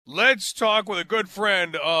Let's talk with a good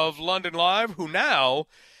friend of London Live who now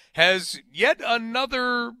has yet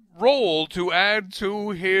another role to add to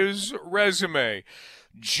his resume.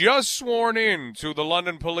 Just sworn in to the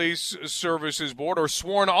London Police Services Board, or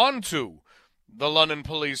sworn onto the London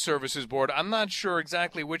Police Services Board. I'm not sure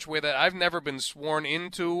exactly which way that. I've never been sworn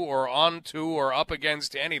into or onto or up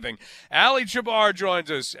against anything. Ali Chabar joins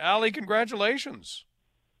us. Ali, congratulations.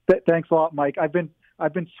 Thanks a lot, Mike. I've been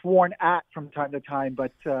sworn at from time to time,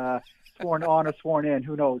 but sworn on or sworn in,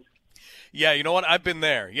 who knows? Yeah, you know what? I've been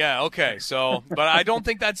there. Yeah, okay. So, but I don't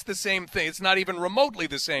think that's the same thing. It's not even remotely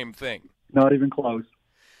the same thing. Not even close.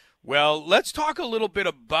 Well, let's talk a little bit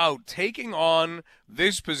about taking on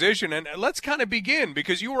this position, and let's kind of begin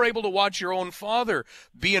because you were able to watch your own father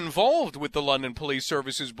be involved with the London Police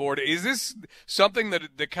Services Board. Is this something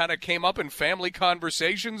that kind of came up in family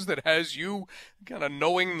conversations that has you kind of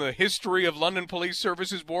knowing the history of London Police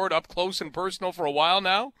Services Board up close and personal for a while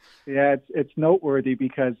now? Yeah, it's noteworthy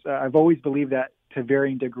because I've always believed that to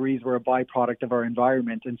varying degrees we're a byproduct of our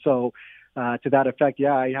environment, and so to that effect,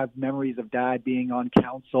 yeah, I have memories of Dad being on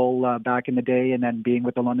council back in the day, and then being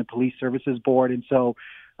with the London Police Services Board, and so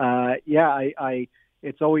yeah, I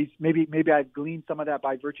it's always maybe I've gleaned some of that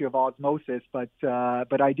by virtue of osmosis, but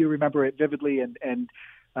I do remember it vividly, and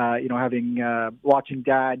having watching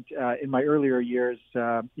Dad in my earlier years,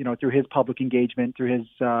 through his public engagement, through his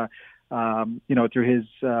through his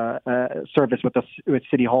service with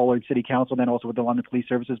City Hall and City Council, and then also with the London Police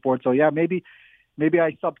Services Board. So yeah, maybe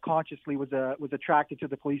I subconsciously was attracted to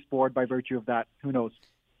the police board by virtue of that. Who knows?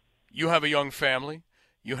 You have a young family.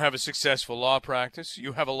 You have a successful law practice.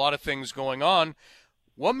 You have a lot of things going on.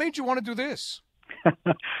 What made you want to do this?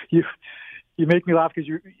 you you make me laugh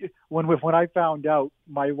because when I found out,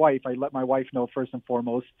 my wife, I let my wife know first and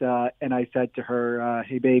foremost, and I said to her,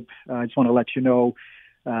 "Hey babe, I just want to let you know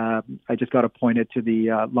I just got appointed to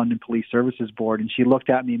the London Police Services Board." And she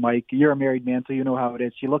looked at me, Mike. You're a married man, so you know how it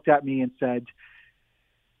is. She looked at me and said,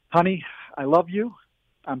 "Honey, I love you.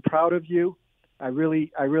 I'm proud of you. I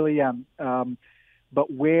really am. But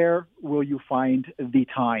where will you find the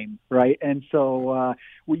time?" Right? And so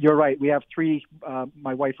you're right. We have three.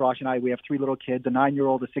 My wife Rosh and I. We have three little kids: a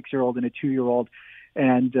 9-year-old, a 6-year-old, and a 2-year-old.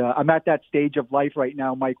 And I'm at that stage of life right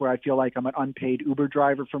now, Mike, where I feel like I'm an unpaid Uber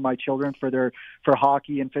driver for my children for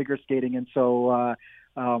hockey and figure skating. And so,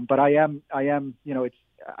 but I am,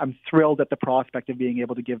 I'm thrilled at the prospect of being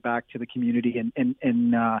able to give back to the community in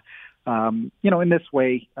this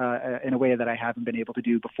way, in a way that I haven't been able to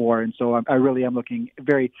do before. And so I really am looking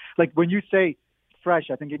very, like when you say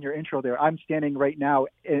fresh, I think in your intro there, I'm standing right now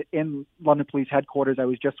in London Police headquarters. I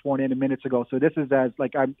was just sworn in minutes ago. So this is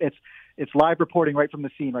it's live reporting right from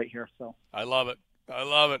the scene right here. So I love it. I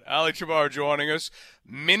love it. Ali Chabar joining us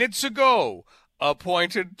minutes ago,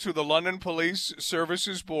 appointed to the London Police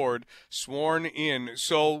Services Board, sworn in.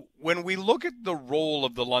 So when we look at the role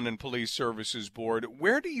of the London Police Services Board,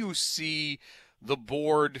 where do you see the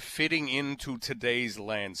board fitting into today's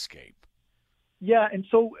landscape? yeah, and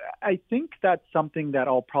so I think that's something that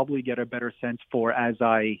I'll probably get a better sense for as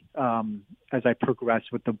I progress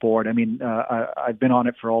with the board. I mean, I've been on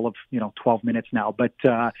it for all of 12 minutes now, but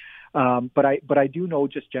I do know,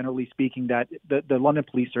 just generally speaking, that the London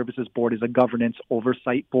Police Services Board is a governance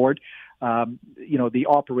oversight board. The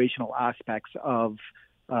operational aspects of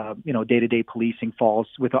day-to-day policing falls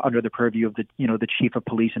under the purview of the chief of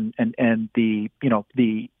police and the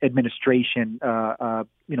administration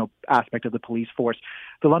aspect of the police force.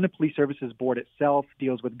 The London Police Services Board itself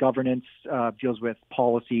deals with governance, deals with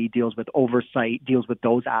policy, deals with oversight, deals with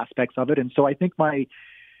those aspects of it. And so I think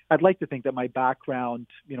I'd like to think that my background,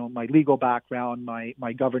 my legal background,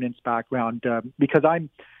 my governance background, because I'm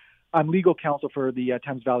legal counsel for the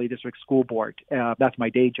Thames Valley District School Board. That's my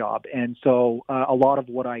day job. And so a lot of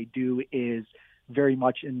what I do is very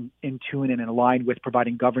much in tune and in line with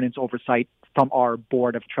providing governance oversight from our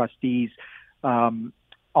board of trustees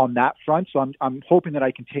on that front. So I'm hoping that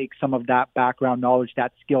I can take some of that background knowledge,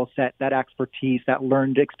 that skill set, that expertise, that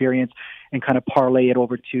learned experience, and kind of parlay it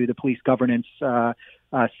over to the police governance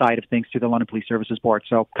side of things, to the London Police Services Board.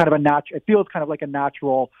 So it feels kind of like a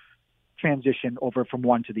natural transition over from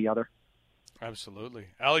one to the other. Absolutely.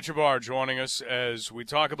 Ali Chabar joining us as we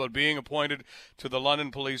talk about being appointed to the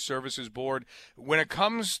London Police Services Board. When it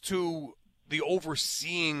comes to the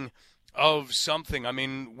overseeing of something, I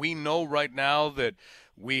mean, we know right now that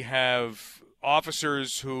we have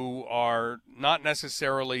officers who are not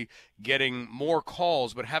necessarily getting more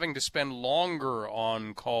calls, but having to spend longer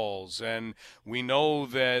on calls. And we know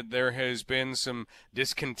that there has been some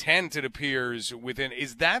discontent, it appears, within.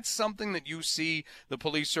 Is that something that you see the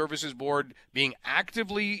Police Services Board being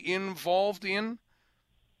actively involved in?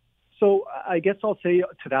 So I guess I'll say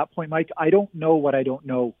to that point, Mike, I don't know what I don't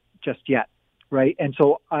know just yet, right? And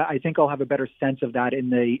so I think I'll have a better sense of that in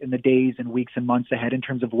the days and weeks and months ahead in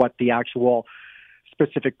terms of what the actual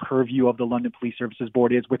specific purview of the London Police Services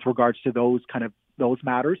Board is with regards to those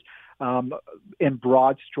matters. In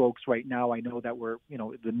broad strokes right now, I know that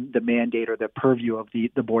the mandate or the purview of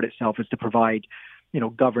the board itself is to provide,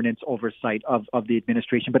 governance oversight of the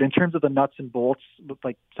administration. But in terms of the nuts and bolts,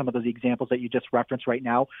 like some of those examples that you just referenced right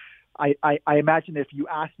now, I imagine if you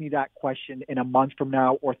ask me that question in a month from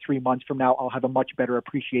now or 3 months from now, I'll have a much better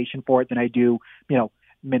appreciation for it than I do,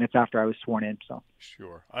 minutes after I was sworn in. So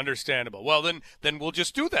sure, understandable. Well, then we'll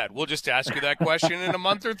just do that. We'll just ask you that question in a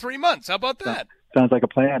month or 3 months. How about that? Sounds like a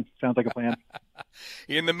plan.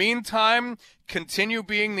 In the meantime, continue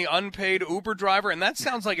being the unpaid Uber driver, and that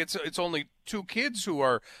sounds like it's only 2 kids who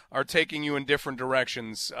are taking you in different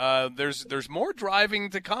directions. There's more driving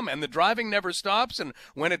to come, and the driving never stops. And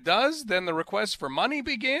when it does, then the requests for money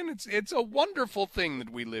begin. It's a wonderful thing that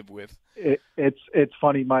we live with. It's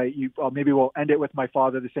funny. Maybe we'll end it with my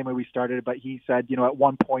father the same way we started. But he said, at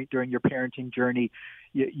one point during your parenting journey,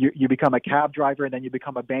 you become a cab driver, and then you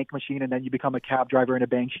become a bank machine, and then you become a cab driver and a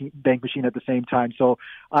bank machine at the same time. So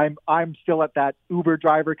I'm still at that Uber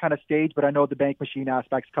driver kind of stage, but I know the bank machine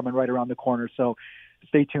aspect's coming right around the corner. So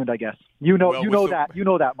stay tuned, I guess. You know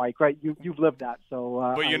that, Mike, right? You've lived that.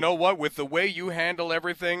 So, but you know what? With the way you handle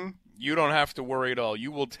everything, you don't have to worry at all.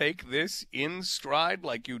 You will take this in stride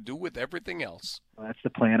like you do with everything else. Well, that's the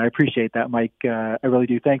plan. I appreciate that, Mike. I really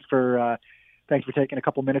do. Thanks for taking a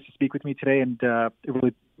couple minutes to speak with me today, and it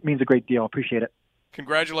really means a great deal. Appreciate it.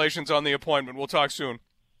 Congratulations on the appointment. We'll talk soon.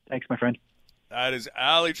 Thanks, my friend. That is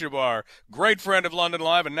Ali Jabbar, great friend of London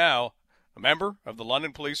Live, and now a member of the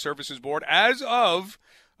London Police Services Board as of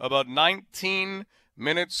about 19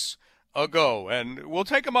 minutes ago. And we'll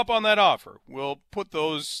take him up on that offer. We'll put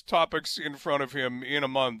those topics in front of him in a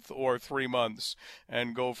month or 3 months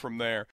and go from there.